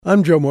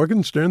I'm Joe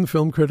Morgenstern, the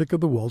film critic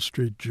of the Wall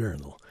Street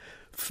Journal.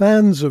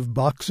 Fans of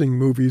boxing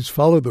movies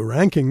follow the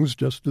rankings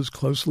just as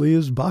closely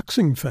as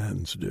boxing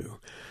fans do.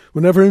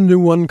 Whenever a new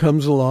one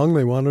comes along,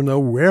 they want to know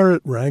where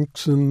it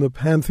ranks in the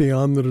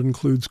pantheon that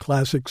includes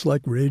classics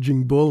like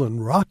Raging Bull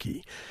and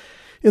Rocky.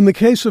 In the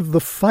case of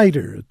The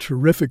Fighter, a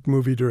terrific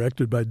movie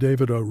directed by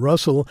David O.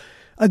 Russell,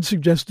 I'd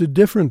suggest a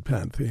different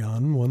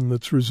pantheon, one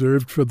that's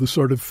reserved for the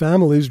sort of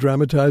families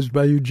dramatized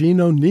by Eugene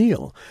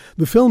O'Neill.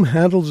 The film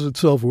handles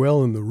itself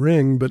well in the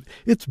ring, but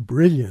it's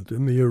brilliant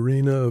in the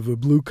arena of a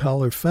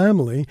blue-collar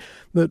family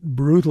that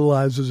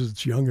brutalizes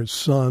its younger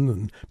son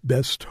and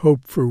best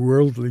hope for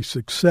worldly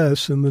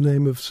success in the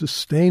name of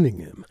sustaining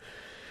him.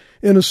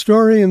 In a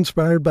story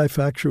inspired by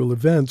factual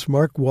events,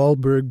 Mark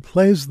Wahlberg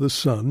plays the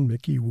son,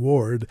 Mickey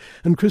Ward,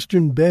 and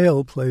Christian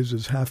Bale plays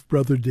his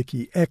half-brother,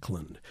 Dickie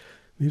Eklund.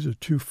 These are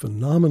two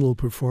phenomenal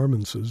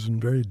performances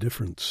in very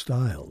different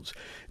styles.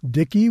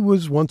 Dickie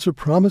was once a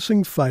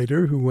promising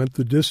fighter who went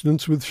the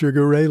distance with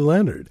Sugar Ray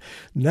Leonard.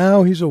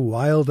 Now he's a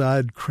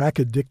wild-eyed,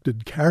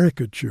 crack-addicted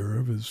caricature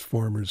of his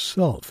former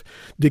self.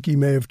 Dickie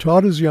may have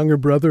taught his younger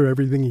brother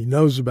everything he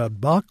knows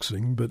about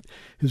boxing, but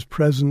his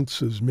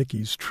presence as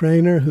Mickey's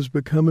trainer has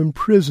become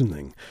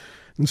imprisoning.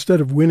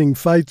 Instead of winning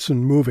fights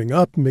and moving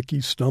up,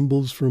 Mickey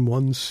stumbles from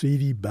one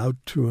seedy bout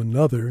to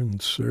another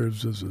and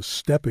serves as a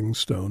stepping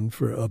stone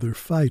for other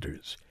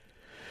fighters.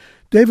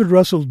 David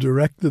Russell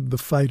directed The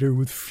Fighter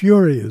with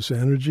furious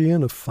energy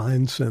and a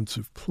fine sense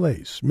of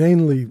place,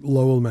 mainly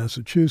Lowell,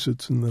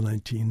 Massachusetts in the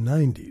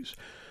 1990s.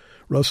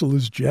 Russell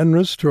is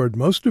generous toward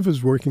most of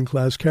his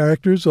working-class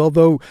characters,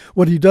 although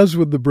what he does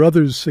with the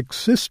brothers' six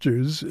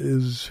sisters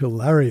is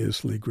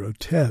hilariously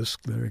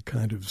grotesque. They're a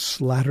kind of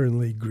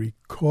slatternly Greek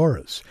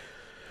chorus.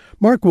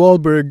 Mark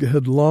Wahlberg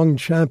had long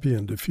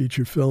championed a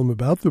feature film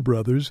about the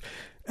brothers,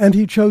 and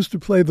he chose to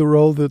play the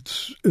role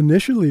that's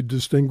initially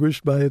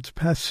distinguished by its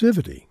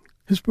passivity.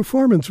 His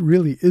performance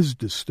really is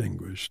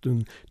distinguished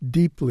and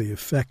deeply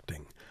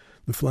affecting.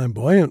 The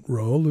flamboyant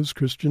role is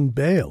Christian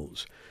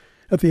Bale's.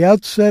 At the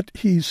outset,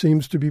 he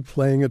seems to be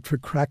playing it for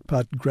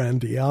crackpot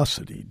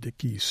grandiosity.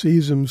 Dickie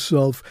sees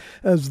himself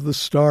as the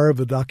star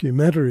of a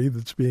documentary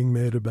that's being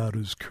made about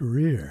his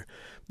career.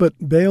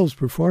 But Bale's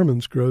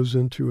performance grows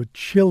into a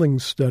chilling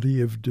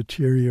study of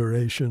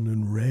deterioration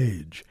and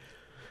rage.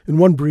 In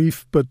one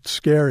brief but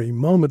scary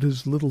moment,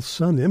 his little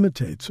son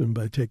imitates him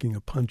by taking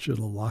a punch at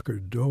a locker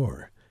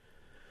door.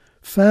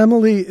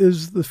 Family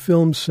is the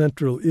film's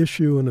central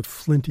issue in a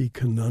flinty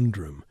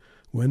conundrum.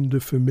 When do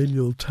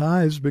familial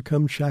ties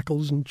become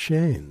shackles and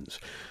chains?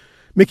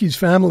 Mickey's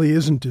family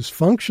isn't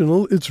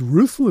dysfunctional, it's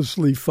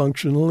ruthlessly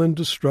functional in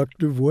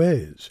destructive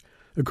ways.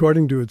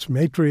 According to its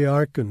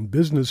matriarch and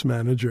business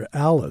manager,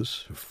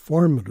 Alice, a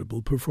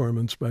formidable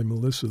performance by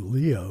Melissa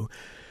Leo,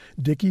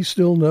 Dickie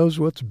still knows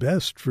what's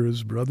best for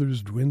his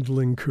brother's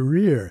dwindling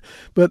career.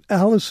 But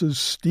Alice's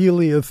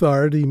steely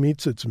authority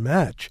meets its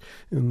match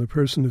in the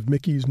person of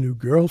Mickey's new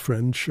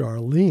girlfriend,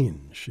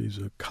 Charlene. She's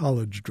a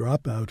college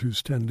dropout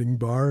who's tending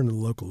bar in a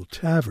local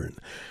tavern.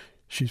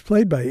 She's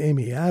played by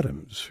Amy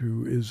Adams,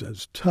 who is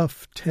as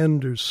tough,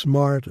 tender,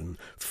 smart, and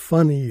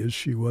funny as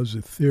she was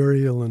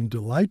ethereal and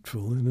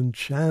delightful in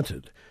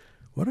Enchanted.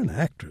 What an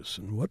actress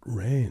and what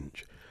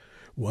range.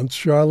 Once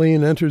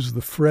Charlene enters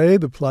the fray,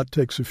 the plot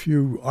takes a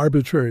few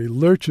arbitrary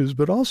lurches,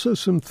 but also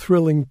some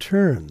thrilling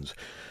turns.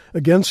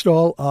 Against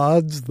all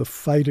odds, the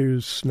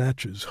fighter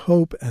snatches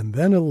hope and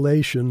then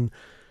elation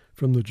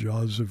from the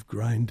jaws of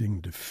grinding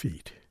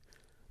defeat.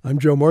 I'm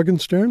Joe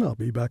Morgenstern. I'll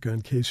be back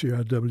on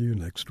KCRW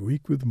next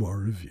week with more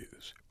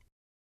reviews.